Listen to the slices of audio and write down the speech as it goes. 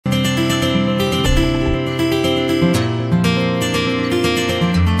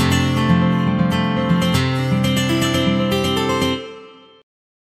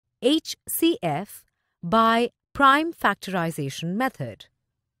HCF by prime factorization method.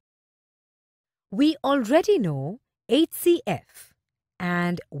 We already know HCF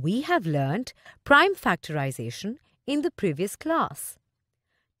and we have learnt prime factorization in the previous class.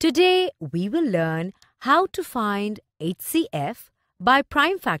 Today we will learn how to find HCF by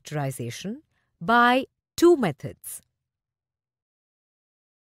prime factorization by two methods.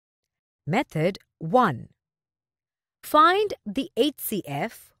 Method 1. Find the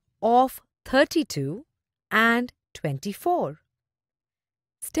HCF of 32 and 24.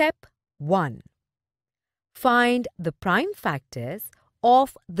 Step 1. Find the prime factors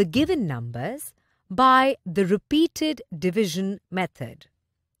of the given numbers by the repeated division method.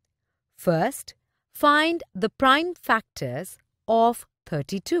 First, find the prime factors of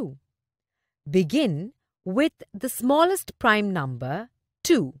 32. Begin with the smallest prime number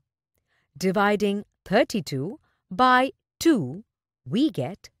 2. Dividing 32 by 2, we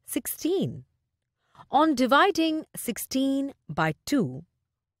get 16. On dividing 16 by 2,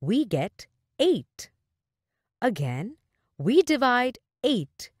 we get 8. Again, we divide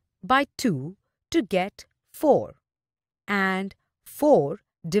 8 by 2 to get 4. And 4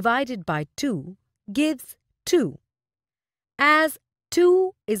 divided by 2 gives 2. As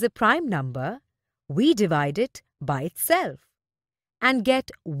 2 is a prime number, we divide it by itself and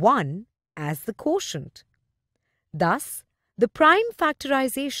get 1 as the quotient. Thus, the prime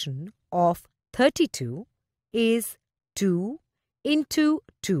factorization of 32 is 2 into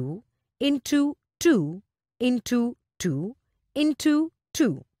 2 into 2 into 2 into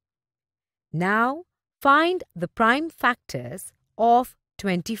 2. Now, find the prime factors of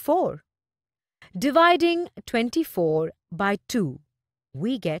 24. Dividing 24 by 2,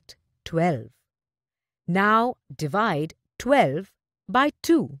 we get 12. Now, divide 12 by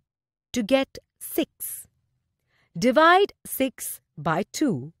 2 to get 6. Divide 6 by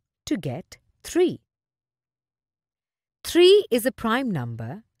 2 to get 3. 3 is a prime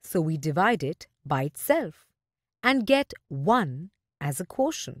number, so we divide it by itself and get 1 as a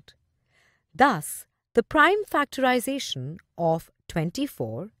quotient. Thus, the prime factorization of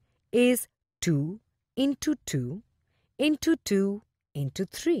 24 is 2 into 2 into 2 into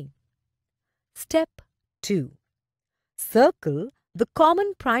 3. Step 2. Circle the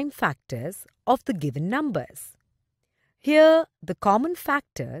common prime factors of the given numbers. Here, the common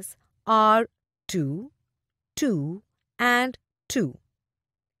factors are 2, 2 and 2.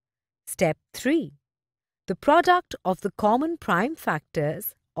 Step 3. The product of the common prime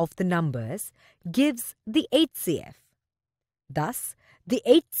factors of the numbers gives the HCF. Thus, the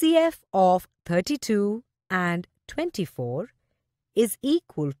HCF of 32 and 24 is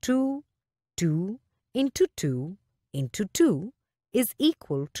equal to 2 into 2 into 2 is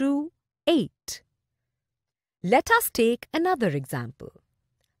equal to 8. Let us take another example.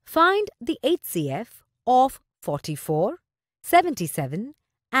 Find the HCF of 44, 77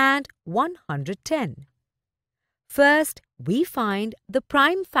 and 110. First, we find the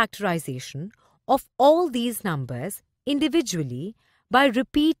prime factorization of all these numbers individually by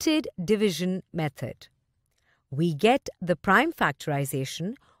repeated division method. We get the prime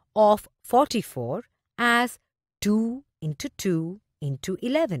factorization of 44 as 2 into 2 into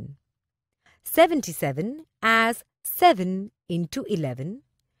 11, 77 as 7 into 11,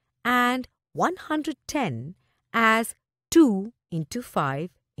 and 110 as 2 into 5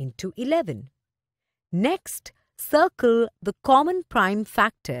 into 11. Next, circle the common prime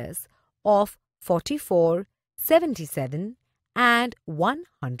factors of 44, 77 and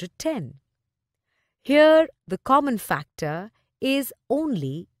 110. Here, the common factor is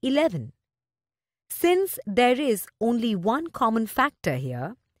only 11. Since there is only one common factor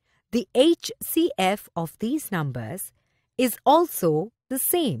here, the HCF of these numbers is also the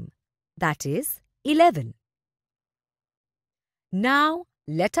same, that is 11. Now,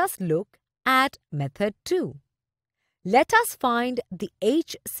 let us look at method 2. Let us find the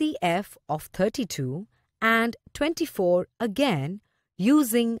HCF of 32 and 24 again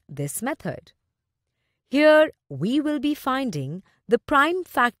using this method. Here we will be finding the prime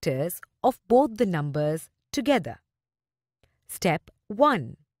factors of both the numbers together. Step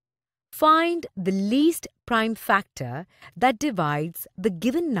 1. Find the least prime factor that divides the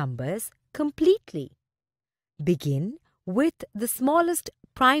given numbers completely. Begin with the smallest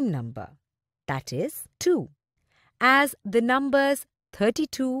prime number, that is 2. As the numbers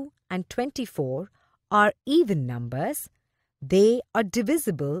 32 and 24 are even numbers, they are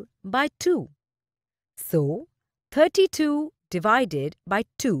divisible by 2. So, 32 divided by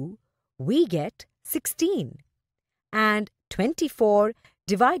 2, we get 16. And 24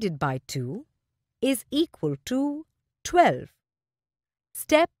 divided by 2 is equal to 12.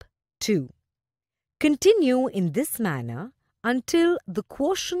 Step 2. Continue in this manner until the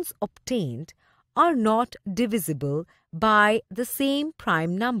quotients obtained are not divisible by the same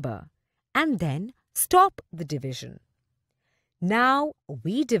prime number, and then stop the division. Now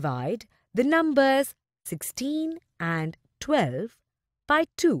we divide the numbers 16 and 12 by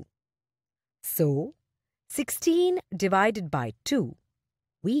 2. So, 16 divided by 2,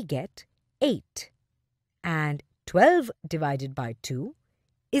 we get 8, and 12 divided by 2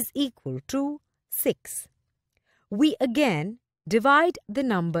 is equal to 6. We again divide the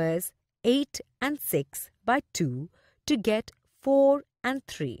numbers 8 and 6 by 2 to get 4 and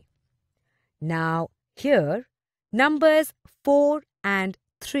 3. Now here, numbers 4 and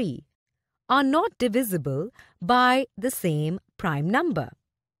 3 are not divisible by the same prime number.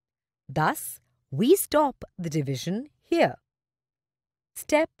 Thus, we stop the division here.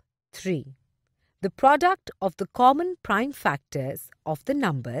 Step 3. The product of the common prime factors of the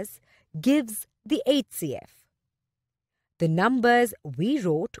numbers gives the HCF. The numbers we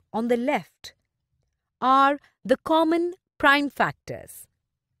wrote on the left are the common prime factors.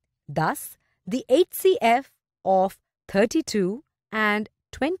 Thus, the HCF of 32 and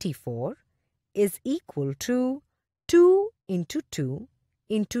 24 is equal to 2 into 2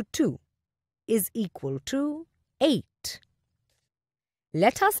 into 2 is equal to 8.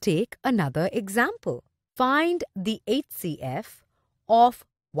 Let us take another example. Find the HCF of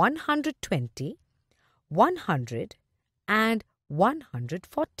 120, 100 and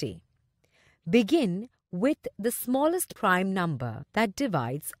 140. Begin with the smallest prime number that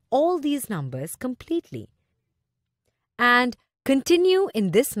divides all these numbers completely, and continue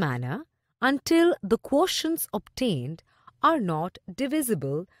in this manner until the quotients obtained are not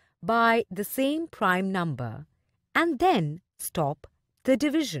divisible by the same prime number, and then stop the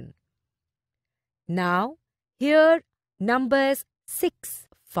division. Now, here numbers 6,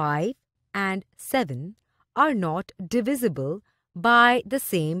 5 and 7 are not divisible by the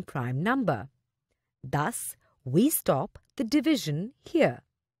same prime number. Thus, we stop the division here.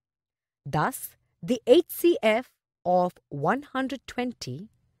 Thus, the HCF of 120,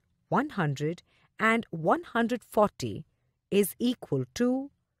 100 and 140 is equal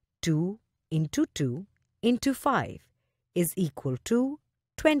to 2 into 2 into 5 is equal to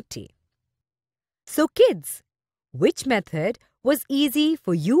 20. So kids, which method was easy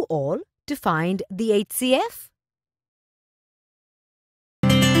for you all to find the HCF?